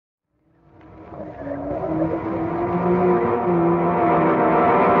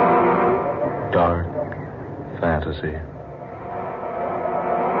fantasy.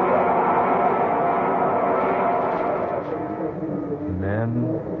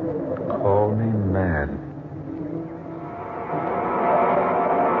 Men call me mad.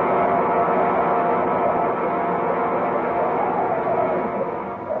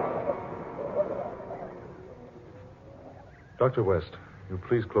 Dr. West, you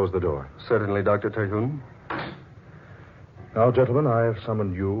please close the door. Certainly, Dr. Terhune. Now, gentlemen, I have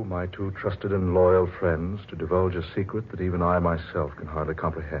summoned you, my two trusted and loyal friends, to divulge a secret that even I myself can hardly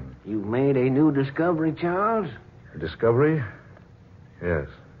comprehend. You've made a new discovery, Charles? A discovery? Yes.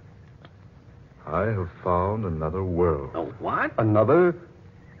 I have found another world. Oh, what? Another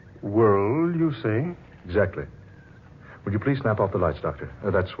world, you say? Exactly. Would you please snap off the lights, Doctor?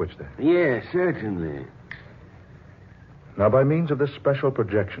 That switch there. Yes, certainly. Now, by means of this special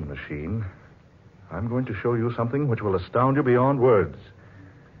projection machine, I'm going to show you something which will astound you beyond words.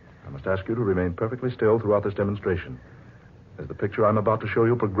 I must ask you to remain perfectly still throughout this demonstration. As the picture I'm about to show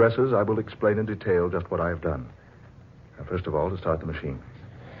you progresses, I will explain in detail just what I have done. Now, first of all, to start the machine.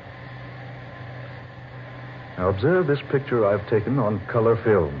 Now, observe this picture I've taken on color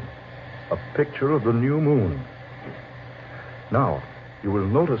film. A picture of the new moon. Now, you will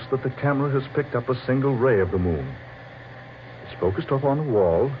notice that the camera has picked up a single ray of the moon. It's focused up on a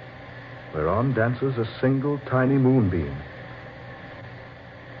wall, whereon dances a single tiny moonbeam.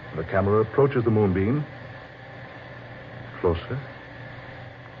 The camera approaches the moonbeam. Closer.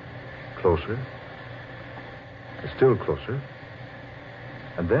 Closer. Still closer.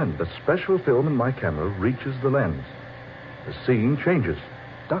 And then the special film in my camera reaches the lens. The scene changes.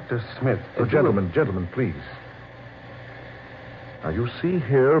 Dr. Smith. Gentlemen, please. Now, you see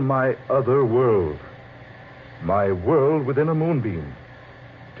here my other world. My world within a moonbeam,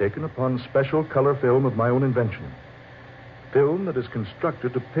 taken upon special color film of my own invention. Film that is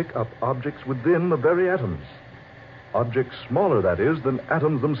constructed to pick up objects within the very atoms. Objects smaller, that is, than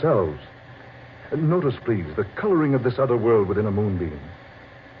atoms themselves. And notice, please, the coloring of this other world within a moonbeam.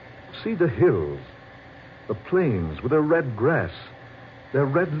 See the hills, the plains with their red grass, their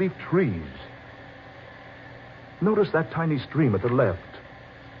red-leaf trees. Notice that tiny stream at the left,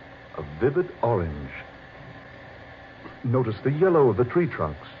 a vivid orange. Notice the yellow of the tree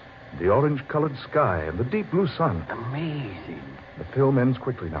trunks, the orange-colored sky, and the deep blue sun. Amazing. The film ends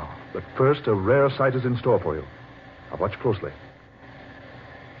quickly now, but first a rare sight is in store for you. Now watch closely.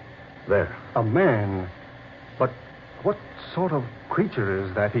 There. A man. But what sort of creature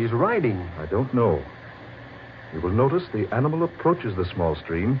is that he's riding? I don't know. You will notice the animal approaches the small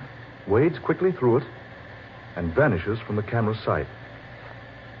stream, wades quickly through it, and vanishes from the camera's sight.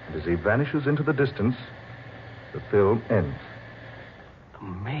 And as he vanishes into the distance, the film ends.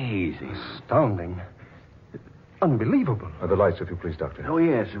 Amazing. Astounding. Unbelievable. The lights, if you please, Doctor. Oh,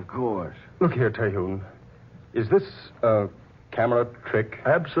 yes, of course. Look here, Terhune. Is this a camera trick?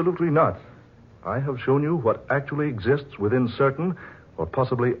 Absolutely not. I have shown you what actually exists within certain, or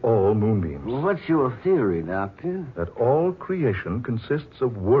possibly all, moonbeams. Well, what's your theory, Doctor? That all creation consists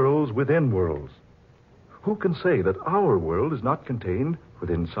of worlds within worlds. Who can say that our world is not contained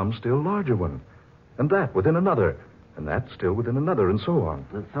within some still larger one? And that within another, and that still within another, and so on.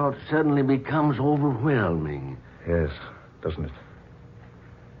 The thought suddenly becomes overwhelming. Yes, doesn't it?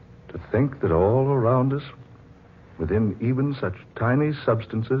 To think that all around us, within even such tiny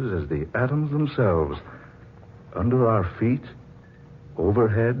substances as the atoms themselves, under our feet,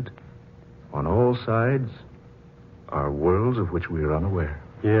 overhead, on all sides, are worlds of which we are unaware.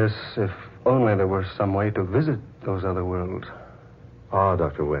 Yes, if only there were some way to visit those other worlds. Ah,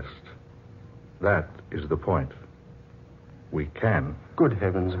 Dr. West, that is the point. We can. Good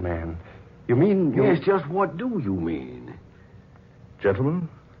heavens, man. You mean you... Yes, just what do you mean? Gentlemen,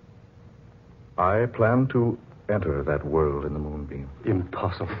 I plan to enter that world in the moonbeam.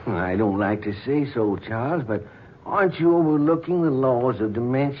 Impossible. I don't like to say so, Charles, but aren't you overlooking the laws of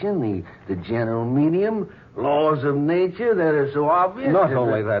dimension, the general medium, laws of nature that are so obvious? Not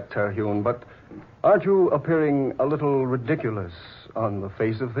only that, Terhune, but aren't you appearing a little ridiculous on the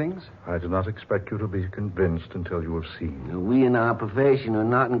face of things? I do not expect you to be convinced until you have seen. We in our profession are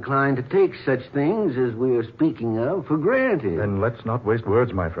not inclined to take such things as we are speaking of for granted. Then let's not waste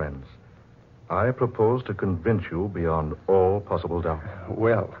words, my friends. I propose to convince you beyond all possible doubt.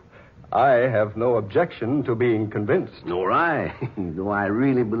 Well, I have no objection to being convinced. Nor I, though I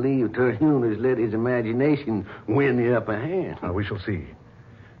really believe Terhune has let his imagination win the upper hand. Now, we shall see.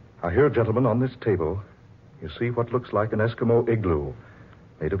 Now, here, gentlemen, on this table, you see what looks like an Eskimo igloo,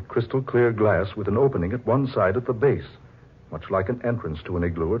 made of crystal clear glass with an opening at one side at the base, much like an entrance to an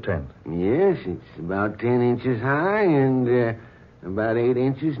igloo or tent. Yes, it's about 10 inches high and about 8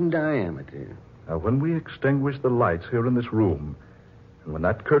 inches in diameter. Now, when we extinguish the lights here in this room, and when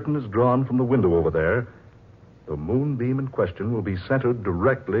that curtain is drawn from the window over there, the moonbeam in question will be centered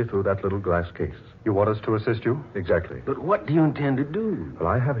directly through that little glass case. You want us to assist you? Exactly. But what do you intend to do? Well,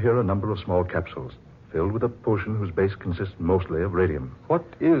 I have here a number of small capsules filled with a potion whose base consists mostly of radium. What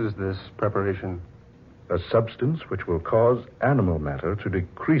is this preparation? A substance which will cause animal matter to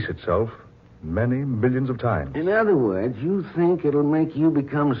decrease itself many millions of times. In other words, you think it'll make you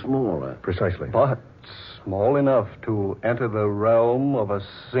become smaller. Precisely. But small enough to enter the realm of a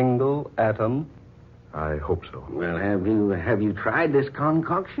single atom? I hope so. Well, have you tried this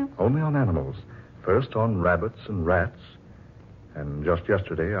concoction? Only on animals. First on rabbits and rats. And just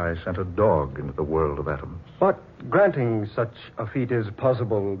yesterday, I sent a dog into the world of atoms. But granting such a feat is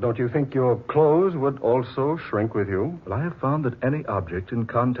possible, don't you think your clothes would also shrink with you? Well, I have found that any object in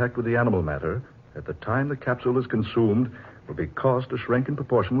contact with the animal matter, at the time the capsule is consumed, will be caused to shrink in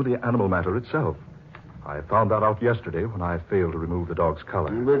proportion with the animal matter itself. I found that out yesterday when I failed to remove the dog's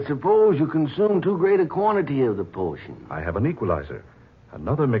collar. But suppose you consume too great a quantity of the potion. I have an equalizer,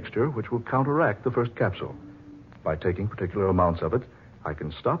 another mixture which will counteract the first capsule. By taking particular amounts of it, I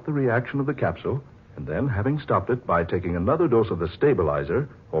can stop the reaction of the capsule, and then, having stopped it by taking another dose of the stabilizer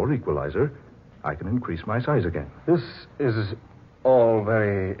or equalizer, I can increase my size again. This is all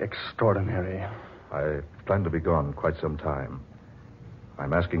very extraordinary. I plan to be gone quite some time.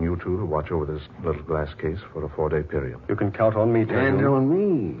 I'm asking you two to watch over this little glass case for a 4-day period. You can count on me, Terhune. And on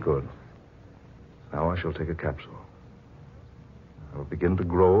me. Good. Now I shall take a capsule. I will begin to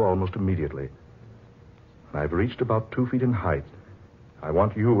grow almost immediately. When I've reached about 2 feet in height, I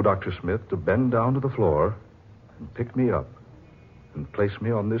want you, Dr. Smith, to bend down to the floor and pick me up and place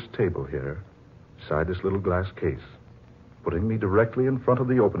me on this table here, beside this little glass case, putting me directly in front of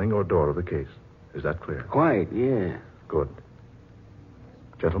the opening or door of the case. Is that clear? Quite, yeah. Good.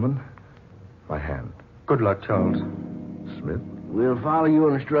 Gentlemen, my hand. Good luck, Charles. Smith? We'll follow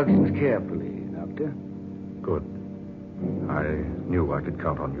your instructions carefully, Doctor. Good. I knew I could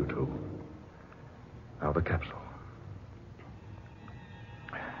count on you two. Now the capsule.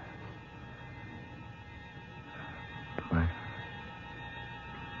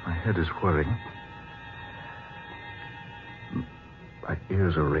 My head is whirring. My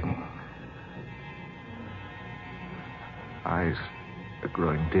ears are ringing. Eyes are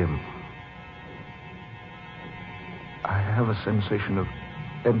growing dim. I have a sensation of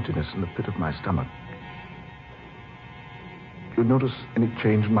emptiness in the pit of my stomach. Do you notice any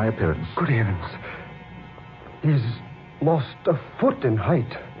change in my appearance? Good heavens. He's lost a foot in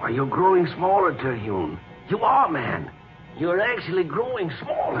height. Why, you're growing smaller, Terhune. You are, man. You're actually growing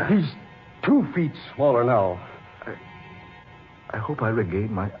smaller. He's 2 feet smaller now. I hope I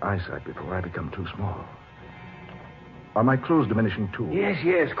regain my eyesight before I become too small. Are my clothes diminishing too?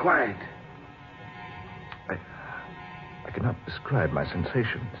 Yes, quite. I cannot describe my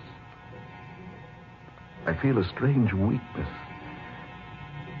sensations. I feel a strange weakness.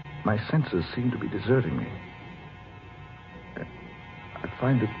 My senses seem to be deserting me. I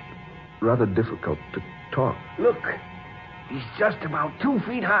find it rather difficult to talk. Look, he's just about 2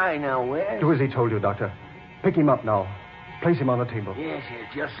 feet high now, Wes. Do as he told you, Doctor. Pick him up now. Place him on the table. Yes,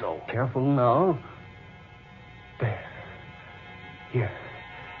 just so. Careful now. There. Here.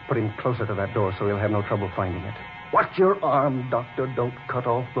 Put him closer to that door so he'll have no trouble finding it. Watch your arm, Doctor. Don't cut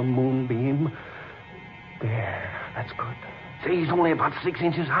off the moonbeam. There. That's good. Say, he's only about 6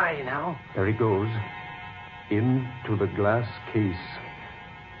 inches high now. There he goes. Into the glass case.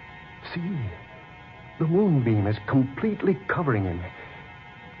 See? The moonbeam is completely covering him.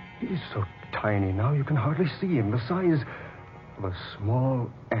 He's so tiny now you can hardly see him. The size of a small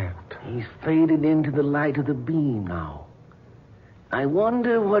ant. He's faded into the light of the beam now. I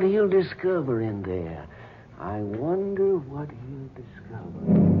wonder what he'll discover in there. I wonder what he'll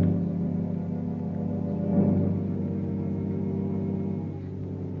discover.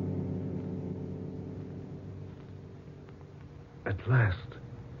 At last,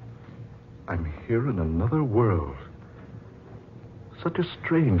 I'm here in another world. Such a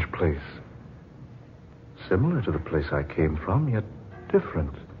strange place. Similar to the place I came from, yet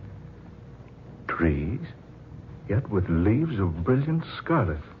different. Trees, yet with leaves of brilliant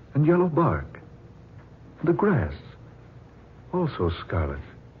scarlet and yellow bark. The grass, also scarlet.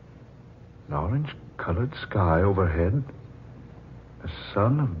 An orange-colored sky overhead. A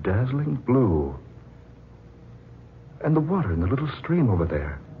sun of dazzling blue. And the water in the little stream over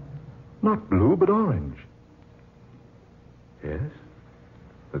there. Not blue, but orange. Yes,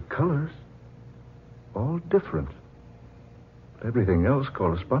 the colors, all different. But everything else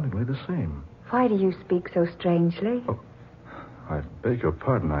correspondingly the same. Why do you speak so strangely? Oh, I beg your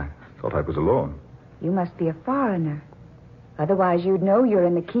pardon. I Thought I was alone. You must be a foreigner. Otherwise, you'd know you're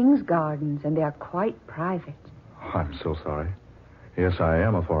in the king's gardens, and they're quite private. I'm so sorry. Yes, I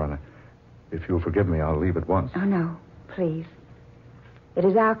am a foreigner. If you'll forgive me, I'll leave at once. Oh, no, please. It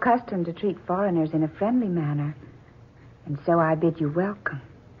is our custom to treat foreigners in a friendly manner, and so I bid you welcome.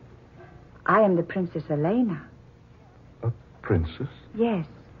 I am the Princess Elena. A princess? Yes,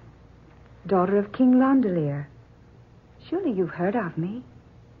 daughter of King Londelier. Surely you've heard of me.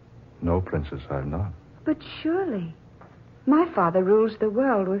 No, Princess, I've not. But surely. My father rules the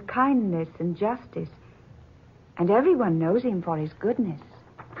world with kindness and justice, and everyone knows him for his goodness.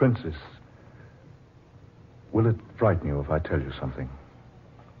 Princess, will it frighten you if I tell you something?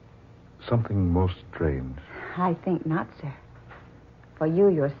 Something most strange. I think not, sir. For you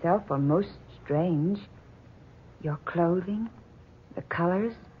yourself are most strange. Your clothing, the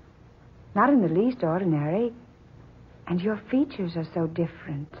colors, not in the least ordinary, and your features are so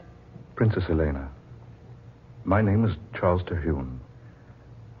different. Princess Elena, my name is Charles Terhune.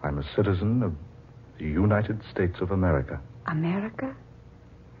 I'm a citizen of the United States of America. America?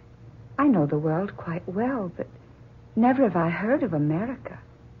 I know the world quite well, but never have I heard of America.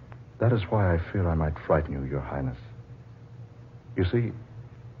 That is why I fear I might frighten you, Your Highness. You see,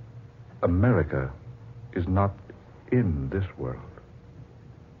 America is not in this world.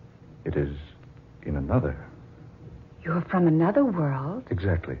 It is in another. You're from another world?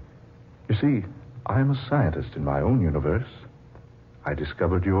 Exactly. You see, I'm a scientist in my own universe. I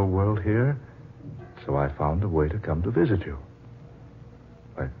discovered your world here, so I found a way to come to visit you.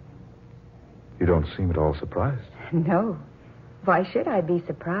 Why, you don't seem at all surprised. No. Why should I be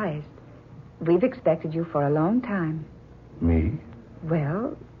surprised? We've expected you for a long time. Me?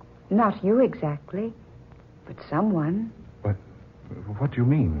 Well, not you exactly, but someone. What do you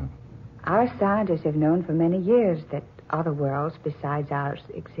mean? Our scientists have known for many years that other worlds besides ours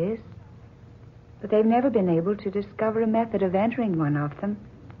exist. But they've never been able to discover a method of entering one of them.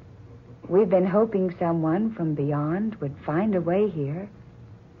 We've been hoping someone from beyond would find a way here.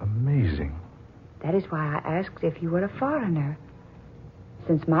 Amazing. That is why I asked if you were a foreigner.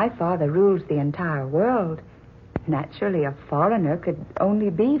 Since my father rules the entire world, naturally a foreigner could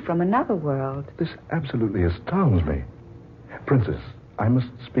only be from another world. This absolutely astounds me. Princess, I must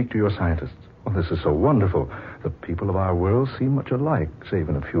speak to your scientists. Oh, this is so wonderful. The people of our world seem much alike, save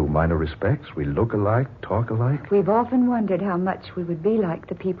in a few minor respects. We look alike, talk alike. We've often wondered how much we would be like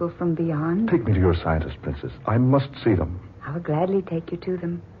the people from beyond. Take me to your scientists, Princess. I must see them. I will gladly take you to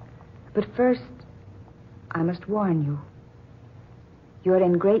them. But first, I must warn you. You're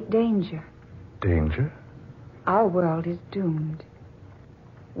in great danger. Danger? Our world is doomed.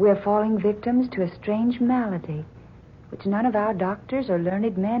 We're falling victims to a strange malady which none of our doctors or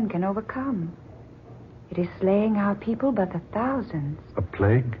learned men can overcome. It is slaying our people by the thousands. A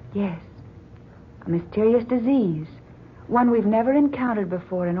plague? Yes. A mysterious disease. One we've never encountered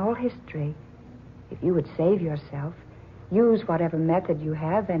before in all history. If you would save yourself, use whatever method you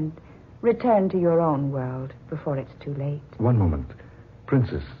have and return to your own world before it's too late. One moment.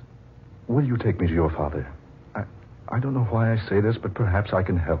 Princess, will you take me to your father? I don't know why I say this, but perhaps I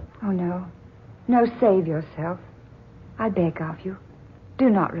can help. Oh, no. No, save yourself. I beg of you. Do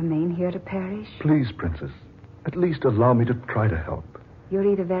not remain here to perish. Please, Princess. At least allow me to try to help. You're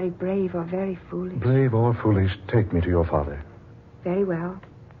either very brave or very foolish. Brave or foolish, take me to your father. Very well.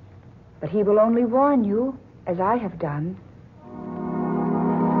 But he will only warn you, as I have done.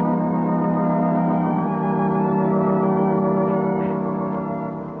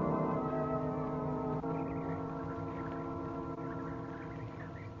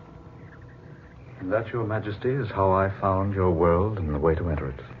 That, Your Majesty, is how I found your world and the way to enter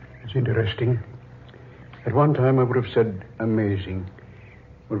it. It's interesting. At one time, I would have said amazing.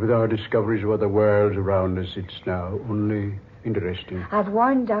 But with our discoveries of other worlds around us, it's now only interesting. I've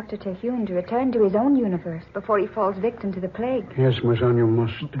warned Dr. Terhune to return to his own universe before he falls victim to the plague. Yes, my son, you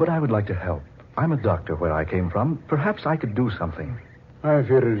must. But I would like to help. I'm a doctor where I came from. Perhaps I could do something. I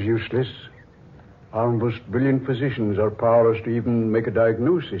fear it is useless. Our most brilliant physicians are powerless to even make a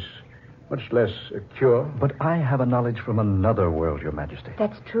diagnosis, much less a cure. But I have a knowledge from another world, Your Majesty.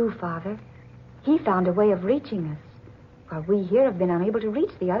 That's true, Father. He found a way of reaching us, while we here have been unable to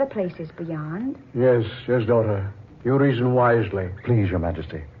reach the other places beyond. Yes, daughter. You reason wisely. Please, Your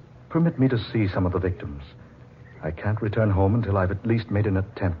Majesty, permit me to see some of the victims. I can't return home until I've at least made an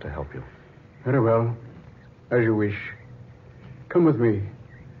attempt to help you. Very well. As you wish. Come with me.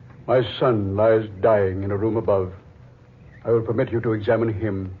 My son lies dying in a room above. I will permit you to examine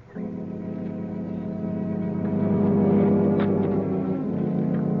him.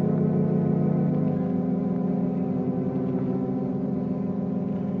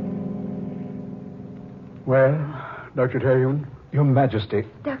 Well, Dr. Terhune? Your Majesty.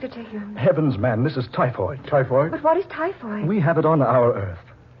 Dr. Terhune. Heavens, man, this is typhoid. Typhoid? But what is typhoid? We have it on our Earth.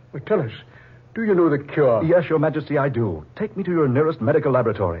 Well, tell us, do you know the cure? Yes, Your Majesty, I do. Take me to your nearest medical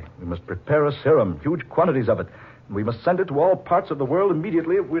laboratory. We must prepare a serum, huge quantities of it. And we must send it to all parts of the world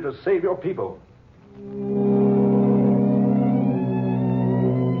immediately if we're to save your people.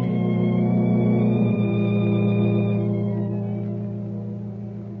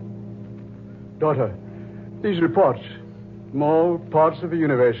 Daughter, these reports from all parts of the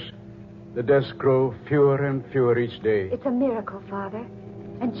universe, the deaths grow fewer and fewer each day. It's a miracle, Father.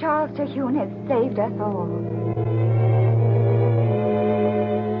 And Charles Terhune has saved us all.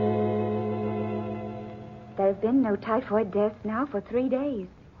 There have been no typhoid deaths now for 3 days.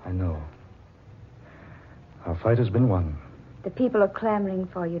 I know. Our fight has been won. The people are clamoring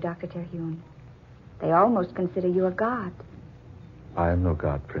for you, Dr. Terhune. They almost consider you a god. I am no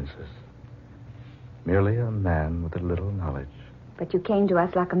god, Princess. Merely a man with a little knowledge. But you came to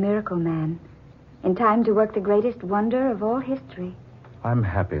us like a miracle man, in time to work the greatest wonder of all history. I'm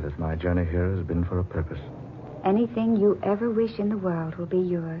happy that my journey here has been for a purpose. Anything you ever wish in the world will be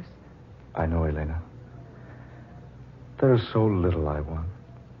yours. I know, Elena. There's so little I want.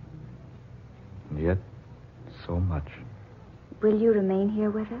 And yet, so much. Will you remain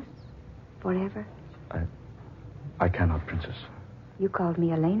here with us? Forever? I cannot, Princess. You called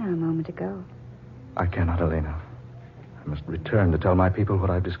me Elena a moment ago. I cannot, Elena. I must return to tell my people what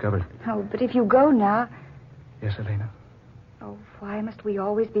I've discovered. Oh, but if you go now... Yes, Elena? Oh, why must we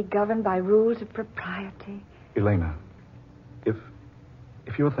always be governed by rules of propriety? Elena, if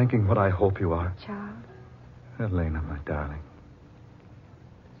you're thinking what I hope you are... Charles? Elena, my darling.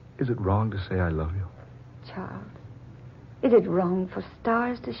 Is it wrong to say I love you? Charles, is it wrong for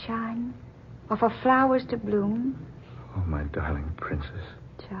stars to shine? Or for flowers to bloom? Oh, my darling princess.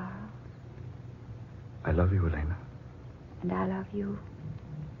 Charles. I love you, Elena. And I love you.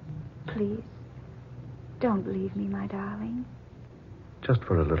 Please, don't leave me, my darling. Just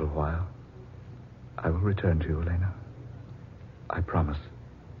for a little while. I will return to you, Elena. I promise.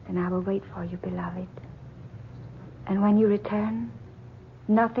 Then I will wait for you, beloved. And when you return,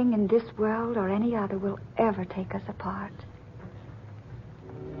 nothing in this world or any other will ever take us apart.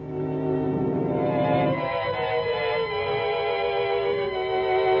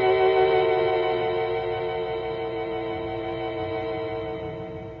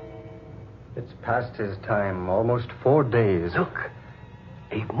 It's past his time, almost 4 days. Look,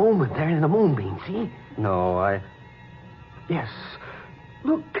 a moment there in the moonbeam, see? No, Yes,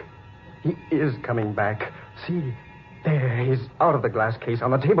 look. He is coming back. See, there, he's out of the glass case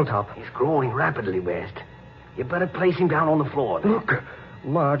on the tabletop. He's growing rapidly, West. You better place him down on the floor. Look,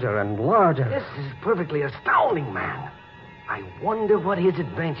 larger and larger. This is perfectly astounding, man. I wonder what his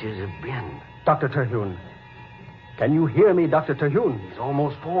adventures have been. Dr. Terhune. Can you hear me, Dr. Terhune? He's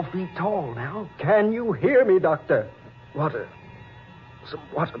almost 4 feet tall now. Can you hear me, Doctor? Water. Some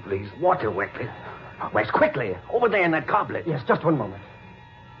water, please. Water, West. West, quickly. Over there in that goblet. Yes, just one moment.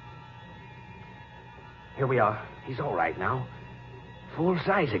 Here we are. He's all right now. Full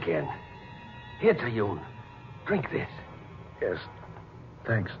size again. Here, Terhune. Drink this. Yes.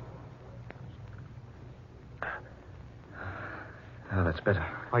 Thanks. Now, that's better.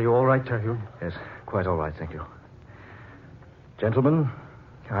 Are you all right, Terhune? Yes, quite all right, thank you. Gentlemen,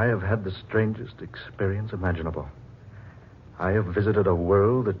 I have had the strangest experience imaginable. I have visited a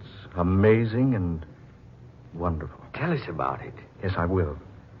world that's amazing and wonderful. Tell us about it. Yes, I will.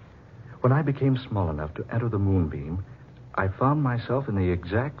 When I became small enough to enter the moonbeam, I found myself in the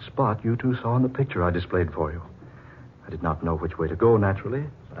exact spot you two saw in the picture I displayed for you. I did not know which way to go, naturally,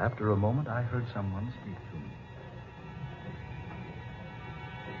 but after a moment I heard someone speak to me.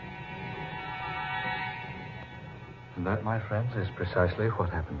 And that, my friends, is precisely what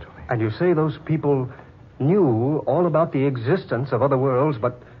happened to me. And you say those people knew all about the existence of other worlds,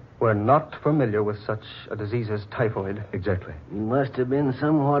 but were not familiar with such a disease as typhoid. Exactly. You must have been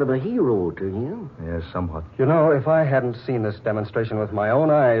somewhat of a hero to him. Yes, somewhat. You know, if I hadn't seen this demonstration with my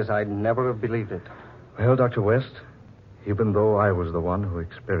own eyes, I'd never have believed it. Well, Dr. West, even though I was the one who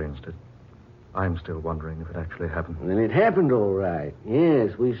experienced it, I'm still wondering if it actually happened. Then it happened all right.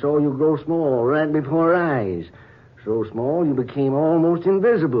 Yes, we saw you grow small right before our eyes. So small you became almost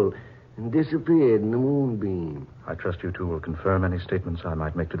invisible and disappeared in the moonbeam. I trust you two will confirm any statements I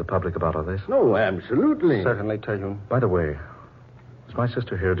might make to the public about all this. No, absolutely. Certainly, Terhune. By the way, was my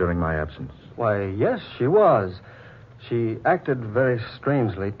sister here during my absence? Why, yes, she was. She acted very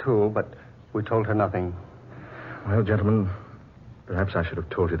strangely, too, but we told her nothing. Well, gentlemen, perhaps I should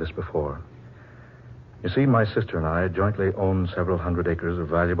have told you this before. You see, my sister and I jointly own several hundred acres of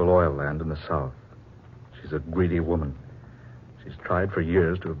valuable oil land in the south. She's a greedy woman. She's tried for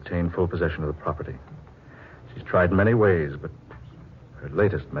years to obtain full possession of the property. She's tried many ways, but her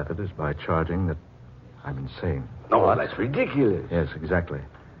latest method is by charging that I'm insane. No, that's ridiculous. Yes, exactly.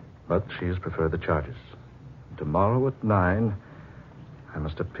 But she has preferred the charges. Tomorrow at 9, I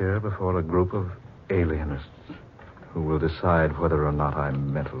must appear before a group of alienists who will decide whether or not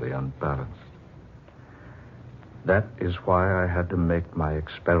I'm mentally unbalanced. That is why I had to make my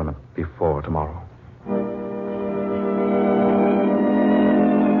experiment before tomorrow.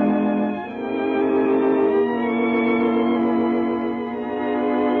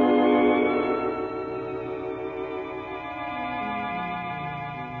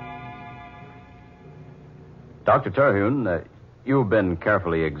 Dr. Terhune, you've been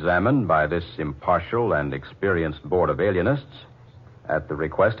carefully examined by this impartial and experienced board of alienists at the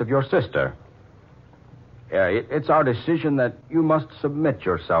request of your sister. It's our decision that you must submit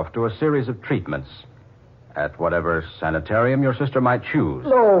yourself to a series of treatments at whatever sanitarium your sister might choose.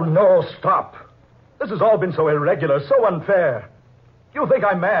 No, stop. This has all been so irregular, so unfair. You think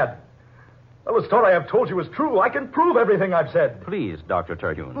I'm mad? Well, the story I've told you is true. I can prove everything I've said. Please, Dr.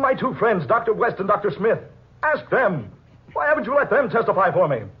 Terhune. My two friends, Dr. West and Dr. Smith. Ask them. Why haven't you let them testify for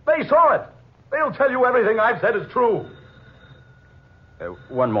me? They saw it. They'll tell you everything I've said is true.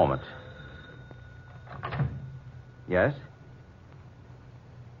 One moment. Yes?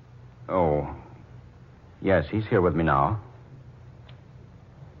 Oh. Yes, he's here with me now.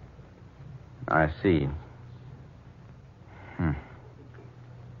 I see.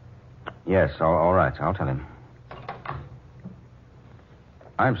 Yes, all right. I'll tell him.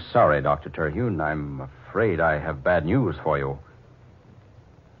 I'm sorry, Dr. Terhune. I'm afraid I have bad news for you.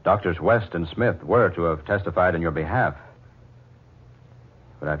 Doctors West and Smith were to have testified in your behalf.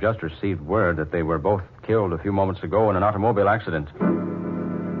 But I've just received word that they were both killed a few moments ago in an automobile accident.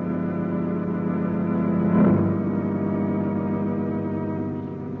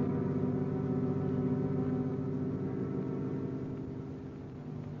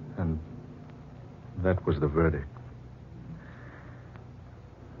 And that was the verdict.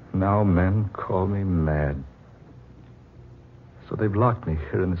 Now men call me mad. So they've locked me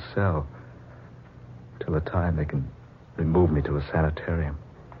here in the cell till the time they can remove me to a sanitarium.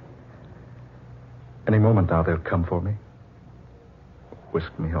 Any moment now they'll come for me,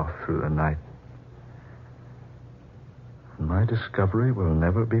 whisk me off through the night. And my discovery will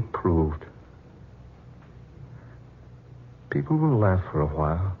never be proved. People will laugh for a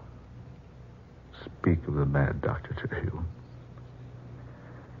while, speak of the mad Dr. Terhune.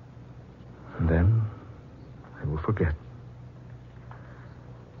 And then I will forget.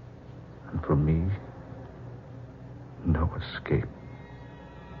 And for me, no escape.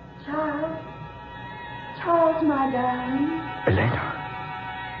 Charles, my darling. Elena.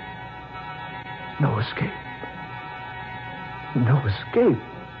 No escape. No escape.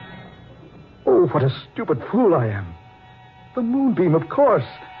 Oh, what a stupid fool I am. The moonbeam, of course.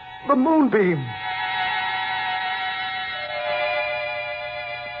 The moonbeam.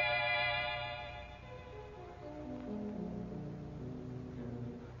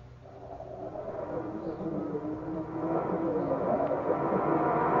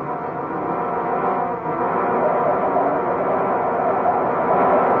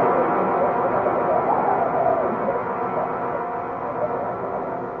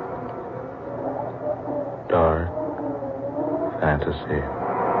 Dark fantasy.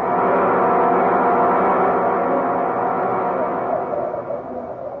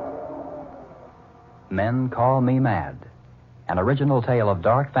 Men Call Me Mad, an original tale of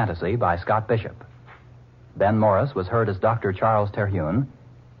dark fantasy by Scott Bishop. Ben Morris was heard as Dr. Charles Terhune.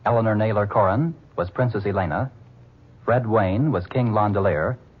 Eleanor Naylor Corrin was Princess Elena. Fred Wayne was King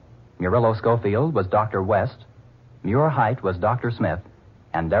Londelier. Murillo Schofield was Dr. West. Muir Height was Dr. Smith.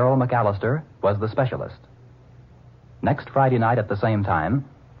 And Darrell McAllister was the specialist. Next Friday night at the same time,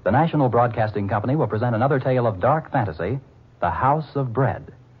 the National Broadcasting Company will present another tale of dark fantasy, The House of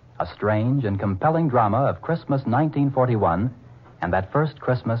Bread, a strange and compelling drama of Christmas 1941 and that first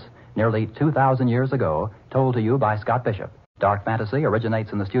Christmas nearly 2,000 years ago, told to you by Scott Bishop. Dark fantasy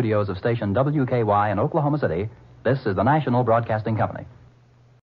originates in the studios of station WKY in Oklahoma City. This is the National Broadcasting Company.